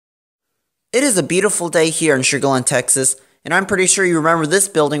It is a beautiful day here in Sugar Land, Texas, and I'm pretty sure you remember this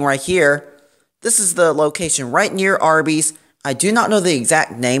building right here. This is the location right near Arby's. I do not know the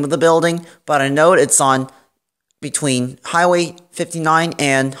exact name of the building, but I know it's on between Highway 59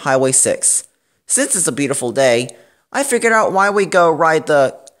 and Highway 6. Since it's a beautiful day, I figured out why we go ride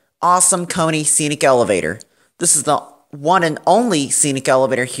the awesome Kone Scenic Elevator. This is the one and only scenic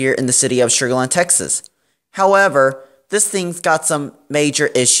elevator here in the city of Sugar Land, Texas. However, this thing's got some major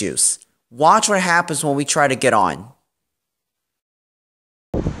issues. Watch what happens when we try to get on.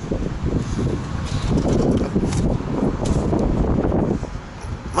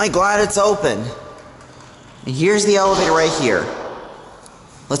 I'm glad it's open. And here's the elevator right here.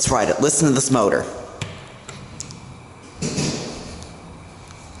 Let's ride it. Listen to this motor.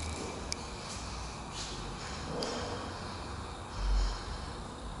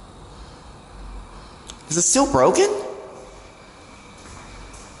 Is it still broken?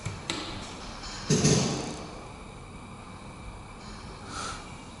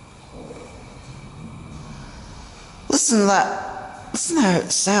 Listen to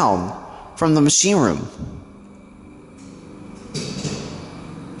that sound from the machine room.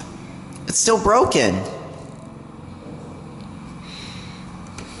 It's still broken.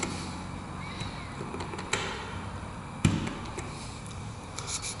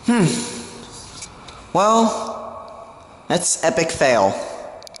 Well, that's epic fail.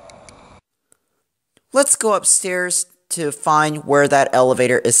 Let's go upstairs to find where that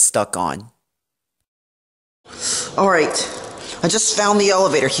elevator is stuck on. Alright, I just found the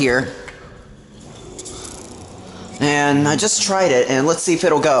elevator here. And I just tried it, and let's see if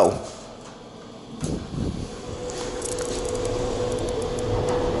it'll go.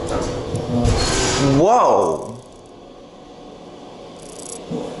 Whoa!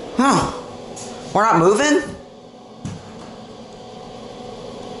 Huh. We're not moving?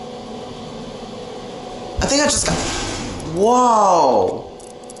 I think I just got... Whoa!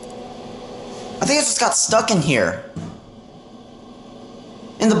 I think I just got stuck in here.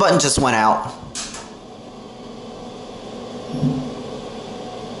 And the button just went out.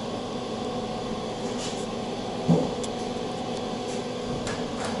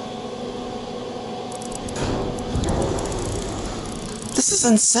 This is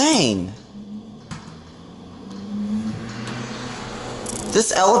insane.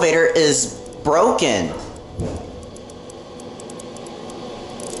 This elevator is broken.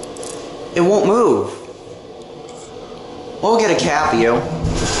 It won't move. We'll get a Capio.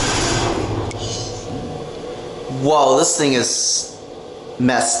 Whoa, this thing is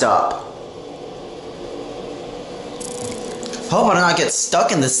messed up. Hope I do not get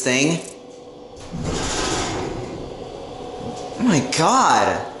stuck in this thing. Oh my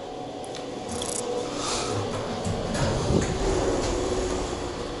god.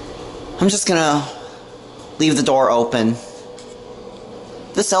 I'm just gonna leave the door open.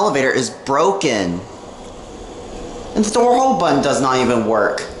 This elevator is broken. And the door hold button does not even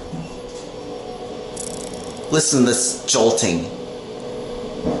work. Listen to this jolting.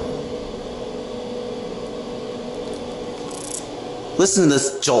 Listen to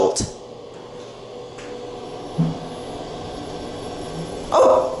this jolt.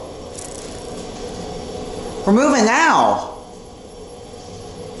 Oh! We're moving now!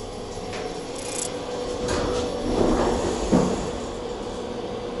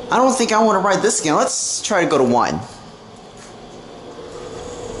 I don't think I want to ride this again. Let's try to go to 1.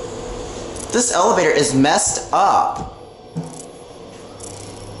 This elevator is messed up.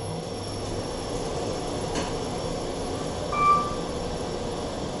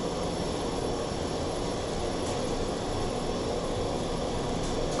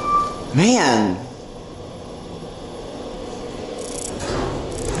 Man.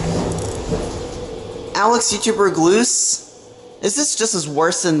 Alex YouTuber Gloose? Is this just as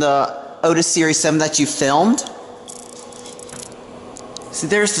worse than the Otis Series 7 that you filmed? See,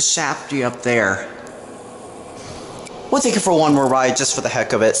 there's the Shafty up there. We'll take it for one more ride just for the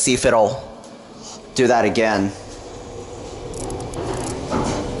heck of it, see if it'll do that again.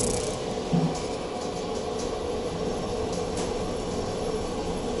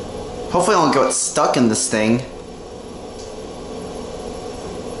 Hopefully I don't get stuck in this thing.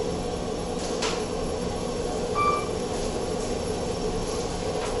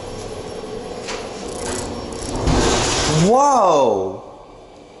 Whoa!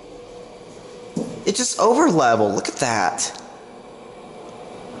 It just over-leveled. Look at that.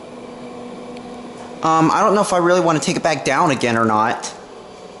 I don't know if I really want to take it back down again or not.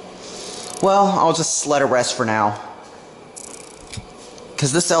 Well, I'll just let it rest for now.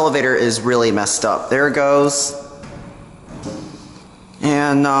 Because this elevator is really messed up. There it goes.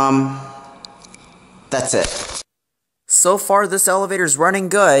 And, That's it. So far, this elevator is running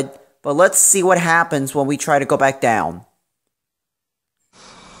good, but let's see what happens when we try to go back down.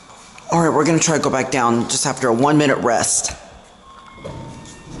 Alright, we're going to try to go back down just after a 1-minute rest.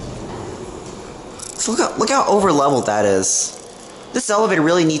 So look how over-leveled that is. This elevator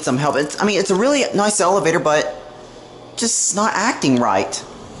really needs some help. I mean, it's a really nice elevator, but just not acting right.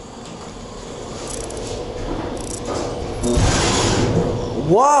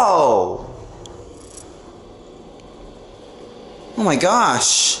 Whoa! Oh my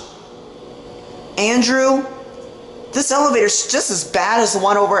gosh. Andrew, this elevator's just as bad as the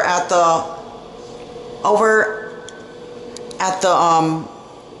one over at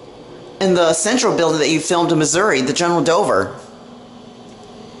in the Central building that you filmed in Missouri, the General Dover.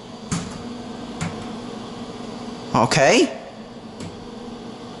 Okay.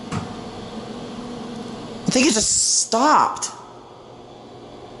 I think it just stopped.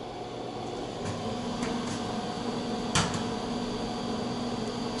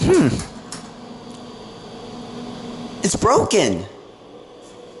 It's broken.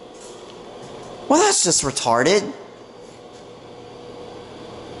 Well, that's just retarded.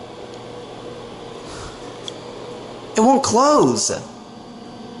 It won't close.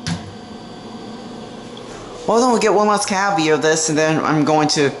 Well, then we'll get one last cavity of this, and then I'm going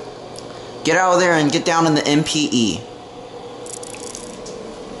to get out of there and get down in the MPE.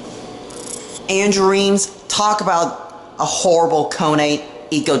 Andrew Reams, talk about a horrible Kone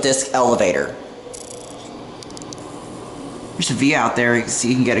EcoDisc elevator. There's a view out there so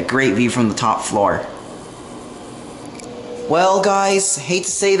you can get a great view from the top floor. Well, guys, hate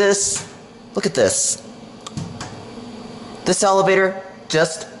to say this, look at this. This elevator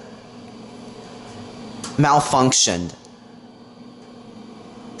just malfunctioned.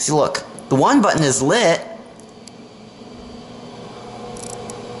 See, look, the one button is lit.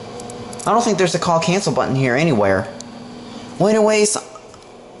 I don't think there's a call cancel button here anywhere. Well, anyways,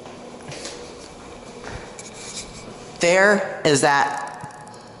 there is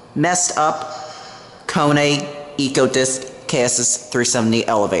that messed up Kone EcoDisc KSS 370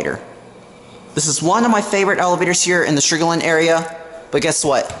 elevator. This is one of my favorite elevators here in the Sugar Land area, but guess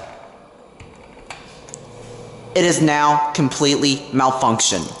what? It is now completely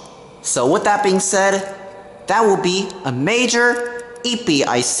malfunctioned. So with that being said, that will be a major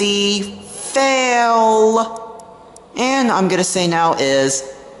EPIC fail. And I'm gonna say now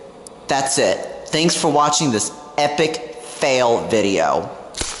is, that's it. Thanks for watching this epic fail video.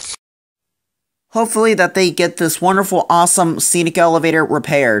 Hopefully that they get this wonderful, awesome scenic elevator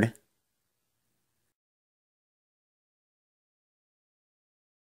repaired.